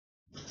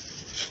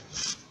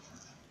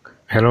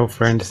Hello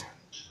friends,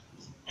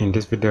 in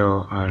this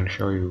video I'll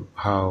show you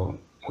how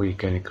we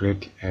can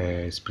create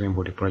a Spring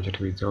Boot project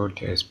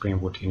without a Spring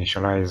Boot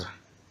initializer.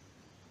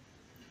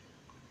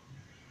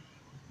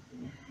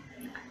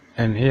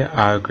 And here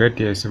I'll create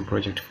a simple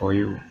project for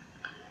you,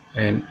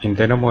 and in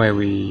the normal way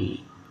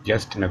we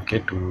just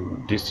navigate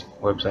to this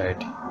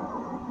website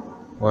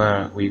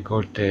where we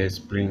got the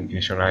Spring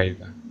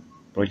initializer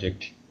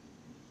project.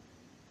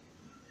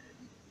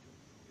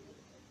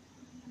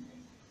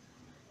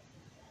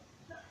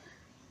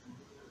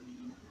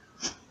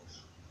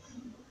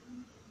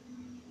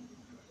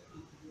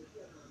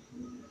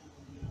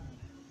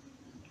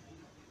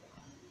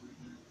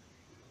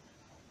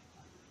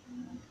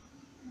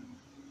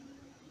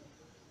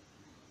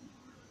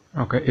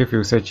 Okay, if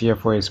you search here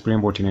for a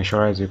Spring Boot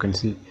initializer, you can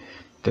see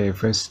the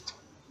first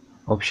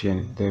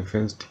option, the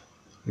first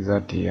is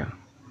that here,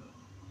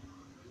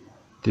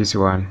 this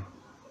one,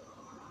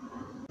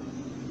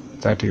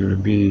 that will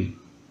be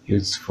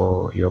used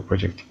for your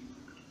project.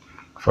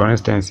 For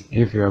instance,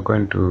 if you are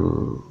going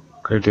to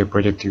create a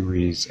project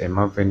with a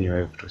maven, you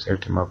have to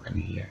select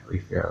maven here.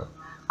 If you are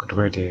going to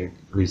create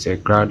with a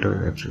Gradle,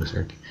 you have to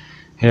select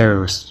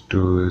here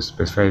to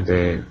specify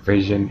the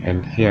version,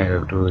 and here you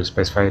have to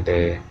specify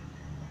the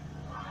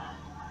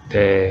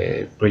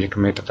project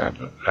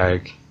method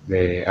like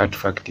the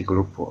artifact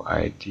group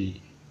ID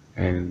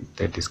and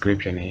the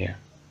description here.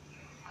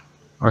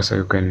 Also,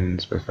 you can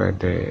specify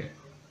the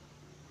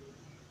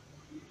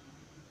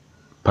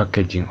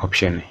packaging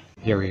option.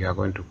 Here we are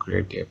going to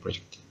create a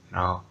project.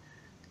 Now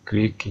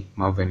click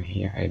maven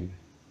here and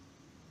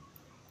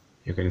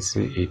you can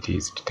see it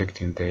is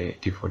detecting the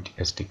default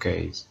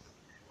SDKs.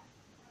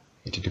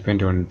 It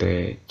depends on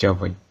the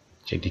Java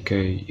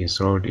JDK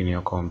installed in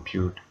your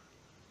computer.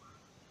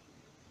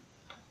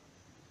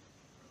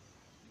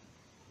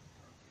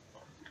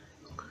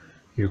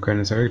 You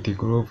can select the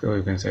group or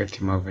you can select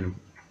Maven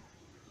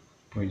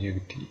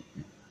project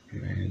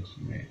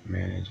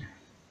manager.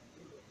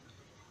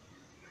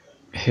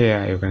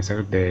 Here you can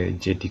select the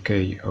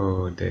JDK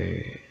or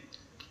the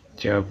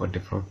Java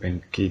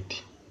development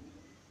kit.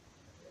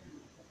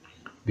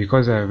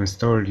 Because I have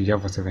installed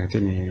Java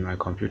 17 in my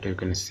computer, you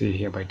can see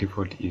here by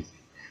default is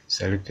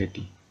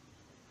selected.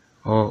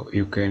 Or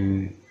you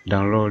can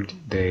download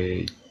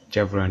the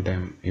Java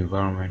runtime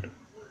environment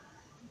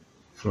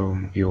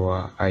from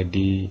your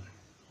ID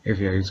if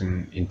you are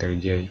using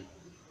IntelliJ.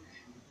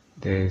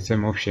 The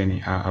same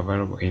options are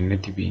available in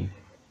NetBeans,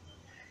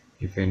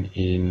 even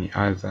in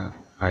other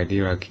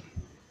ID like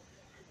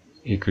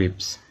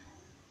Eclipse.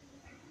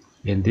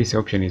 Then this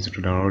option is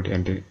to download,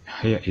 and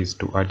here is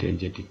to add a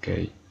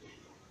JDK.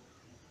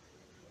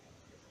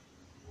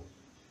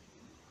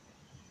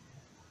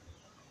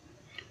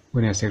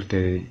 When I select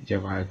the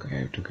Java, I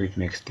have to click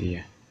next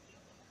here.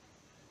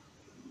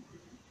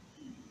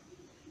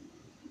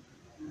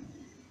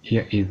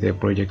 Here is the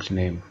project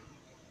name.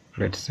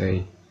 Let's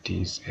say it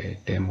is a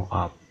demo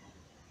app.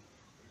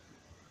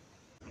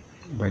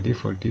 By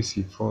default, this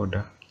is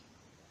folder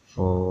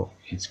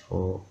it's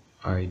for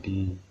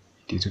ID.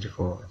 It is used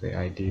for the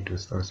ID to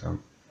store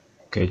some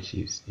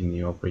caches in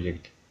your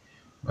project,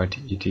 but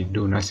it will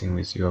do nothing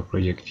with your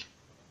project.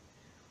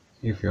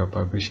 If you are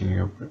publishing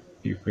your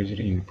project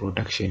in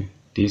production,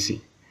 this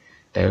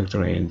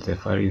directory and the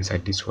file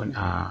inside this one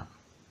are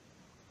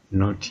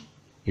not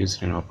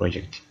used in our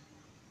project.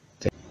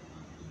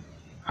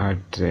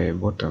 At the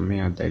bottom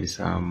here, there is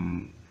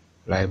some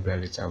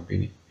libraries have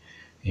been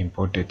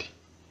imported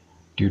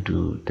due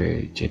to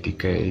the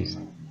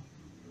JDKs.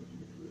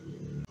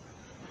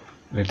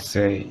 Let's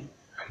say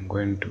I'm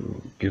going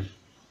to give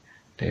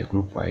the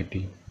group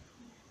ID.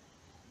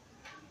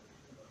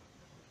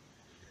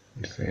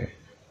 Let's say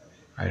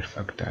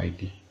artifact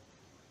ID,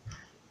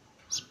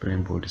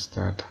 Spring Boot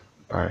start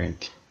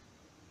parent.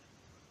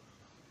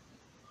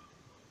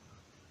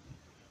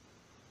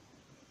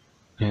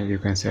 And you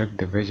can select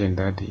the version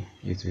that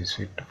is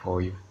suited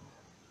for you.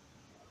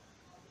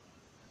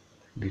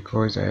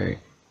 Because I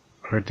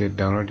already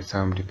downloaded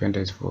some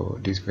dependencies for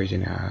this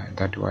version,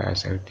 that's why I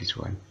select this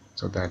one,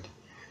 so that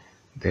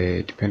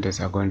the dependencies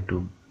are going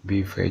to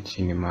be fetched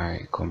in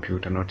my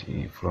computer, not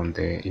from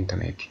the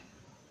internet.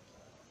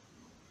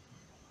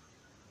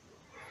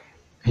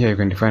 Here you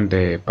can define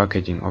the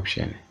packaging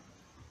option,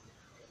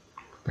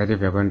 that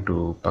if you're going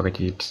to package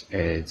it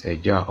as a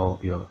jar or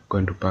you're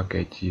going to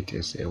package it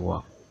as a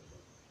WAP.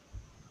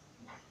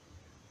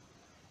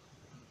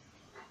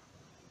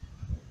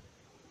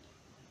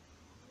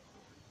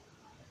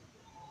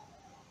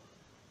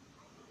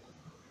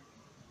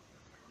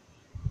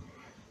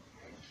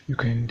 You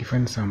can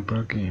define some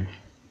plugin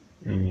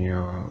in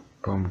your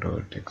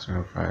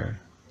pom.xml file,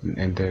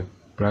 and the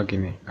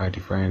plugin are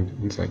defined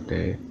inside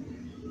the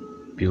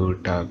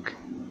build tag.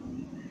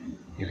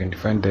 You can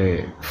define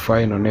the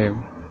final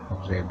name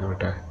of the build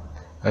tag.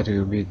 That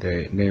will be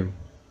the name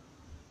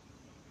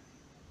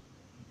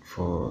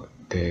for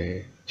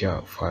the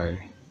jar file.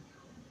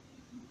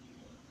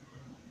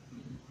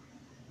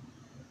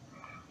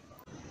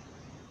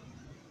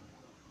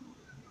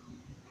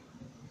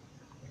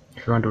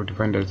 If you want to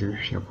define the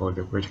description for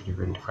the project, you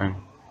can define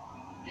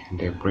in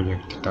the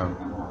project tab.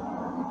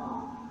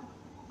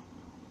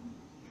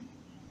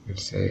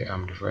 Let's say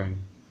I'm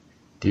defining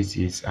this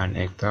is an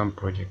exam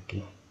project.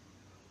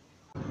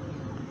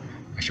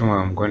 Actually,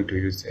 I'm going to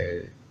use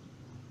a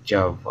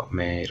Java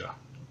mail.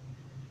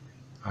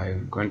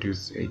 I'm going to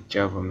use a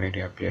Java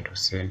mail here to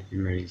send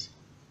emails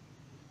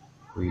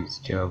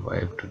with Java. I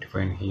have to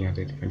define here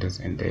the defenders,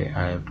 and then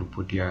I have to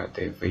put here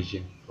the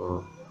version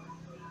for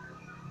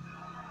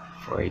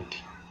it.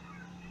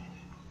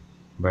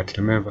 But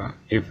remember,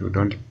 if you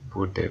don't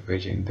put the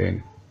version,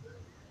 then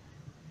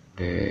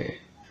the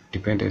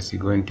dependency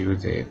going to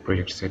use the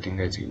project setting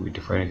as we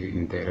define it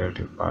in the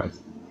relative path.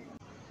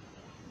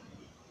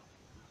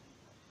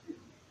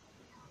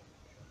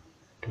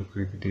 To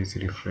click this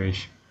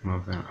refresh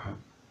maven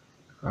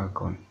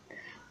icon,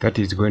 that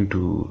is going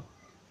to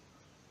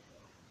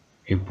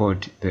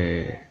import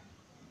the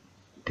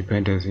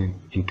dependency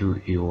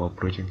into your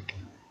project.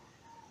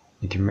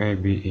 It may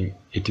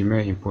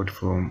import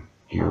from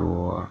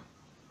your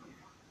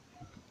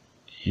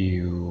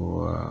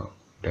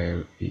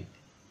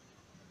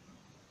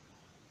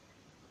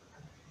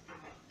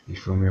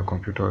from your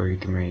computer, or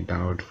it may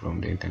download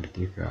from the internet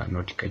if you are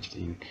not catched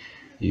in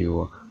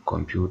your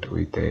computer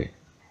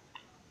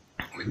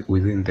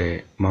within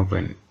the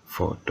maven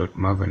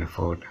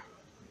folder.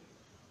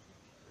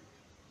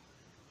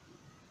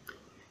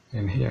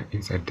 And here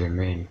inside the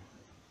main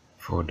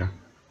folder,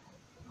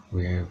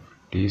 we have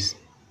this.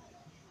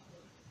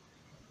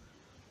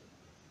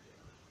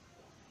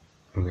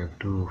 We have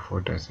two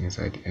folders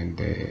inside, and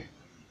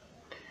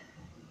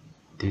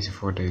this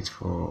folder is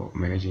for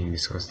managing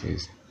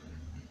resources.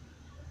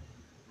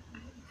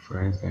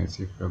 For instance,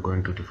 if you're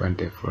going to define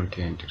the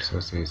front-end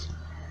resources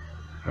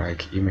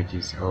like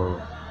images,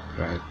 or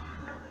like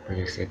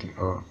project setting,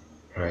 or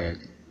like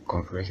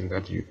configuration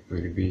that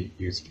will be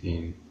used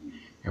in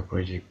your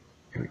project,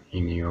 you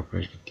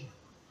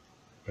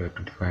have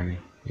to define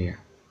it here.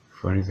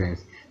 For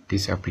instance,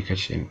 this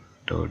application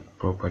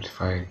property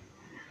file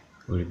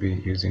will be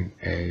using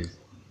as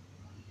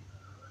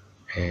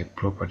a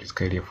property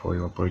schedule for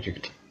your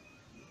project.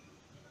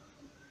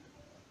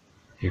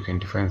 You can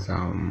define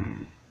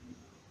some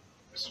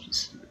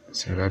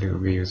so that will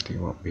be used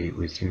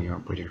within your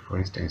project. For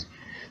instance,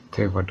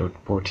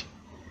 server.port.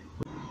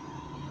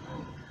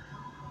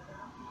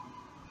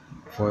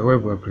 For a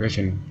web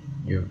application,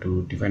 you have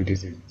to define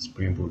this in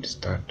Spring Boot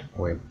start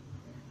web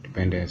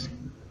dependency.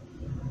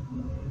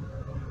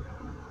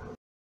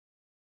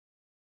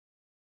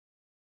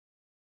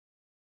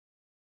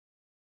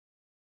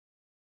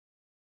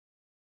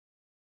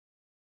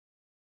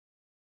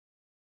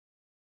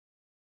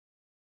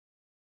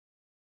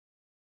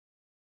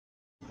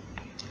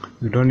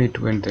 You don't need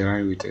to end the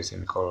line with a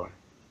semicolon.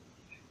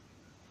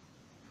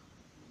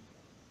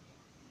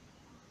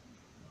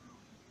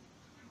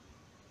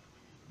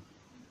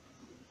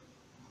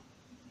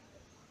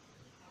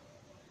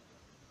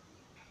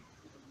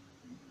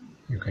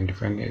 You can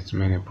define as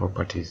many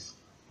properties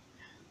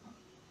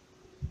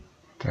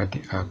that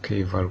are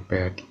key value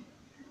paired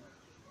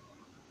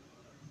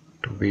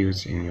to be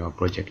used in your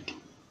project.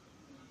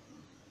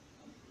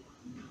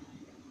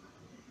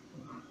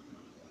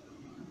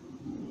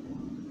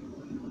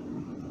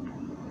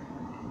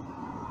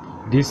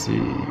 This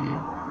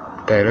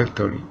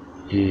directory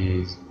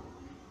is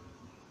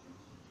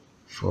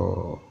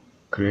for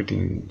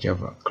creating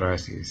Java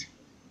classes.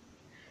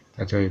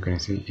 That's why you can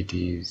see it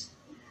is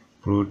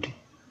root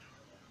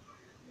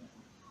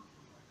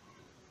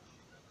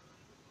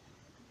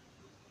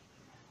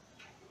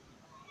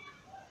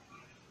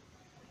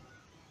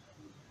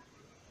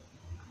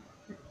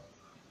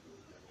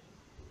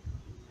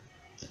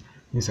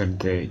inside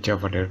the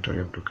Java directory.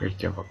 You have to create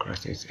Java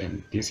classes,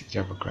 and this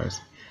Java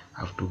class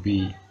have to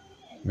be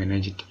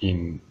managed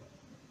in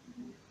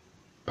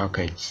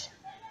package.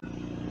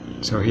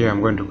 So here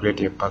I'm going to create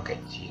a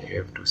package. You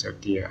have to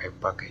select here a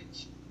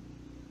package.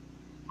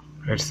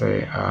 Let's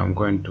say I'm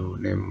going to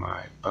name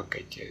my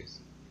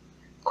packages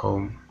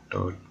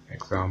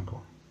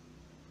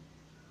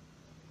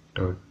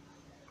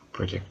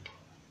com.example.project.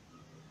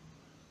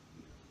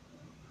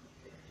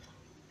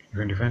 You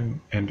can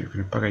define and you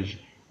can package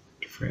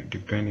different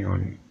depending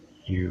on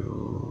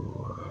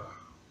your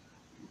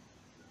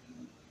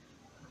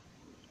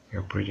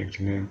project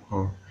name,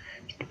 or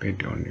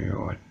depending on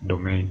your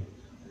domain.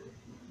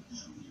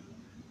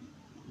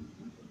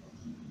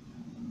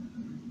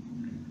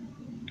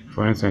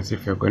 For instance,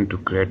 if you're going to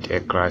create a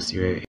class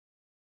where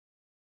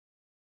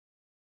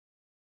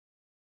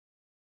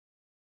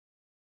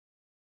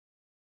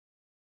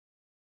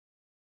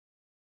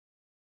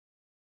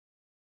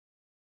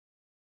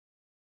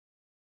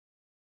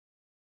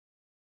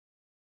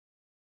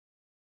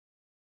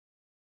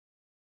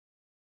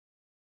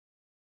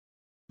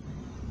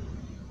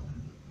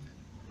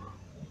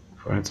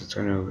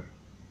when you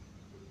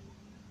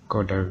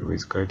go down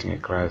with creating a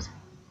class,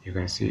 you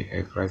can see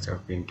a class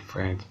have been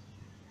defined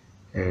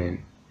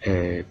and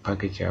a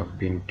package have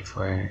been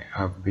declared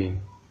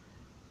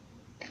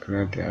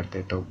at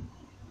the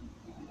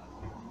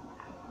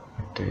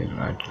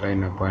at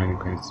line number 1 you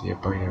can see a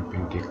package has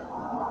been declared,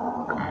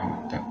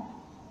 and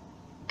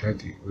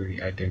that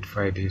will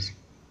identify this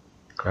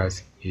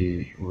class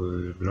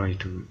will belong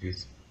to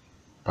this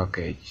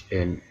package.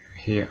 And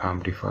here I'm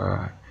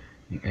referring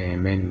a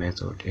main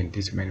method, and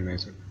this main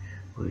method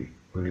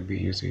will be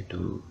used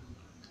to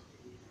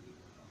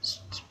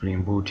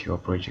spring boot your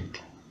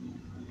project.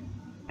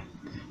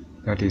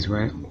 That is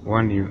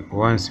once you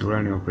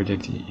run your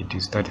project, it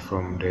will start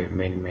from the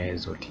main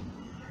method,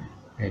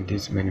 and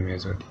this main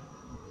method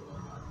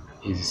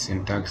is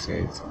syntax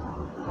as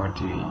what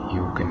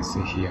you can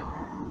see here.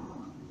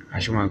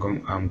 Actually,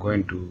 I'm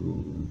going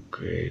to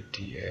create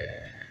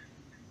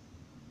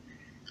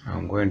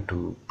I'm going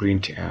to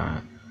print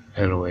a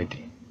hello world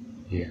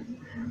here.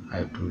 I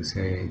have to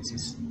say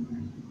this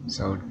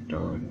south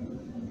dot.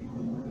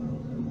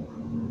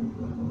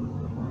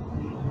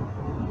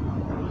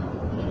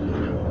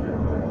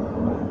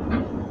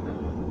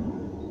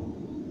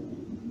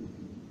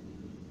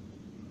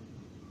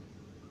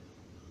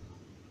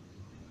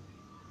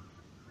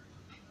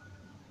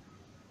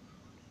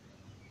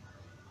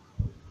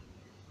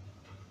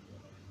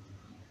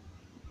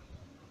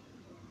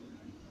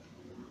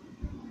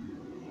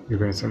 You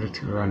can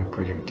select run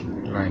project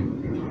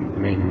line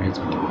main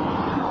method,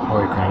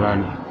 or you can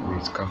run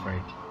with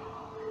coverage.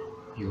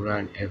 You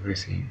run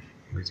everything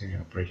within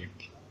your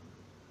project.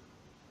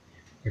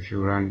 If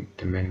you run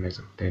the main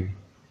method, then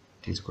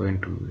it is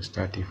going to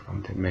start it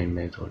from the main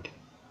method,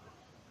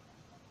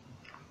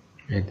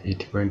 and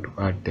it's going to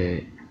add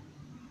the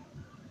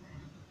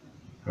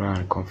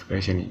run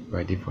configuration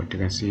by default. You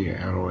can see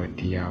hello world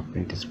here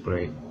been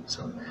displayed.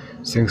 So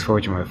thanks for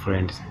watching, my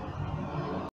friends.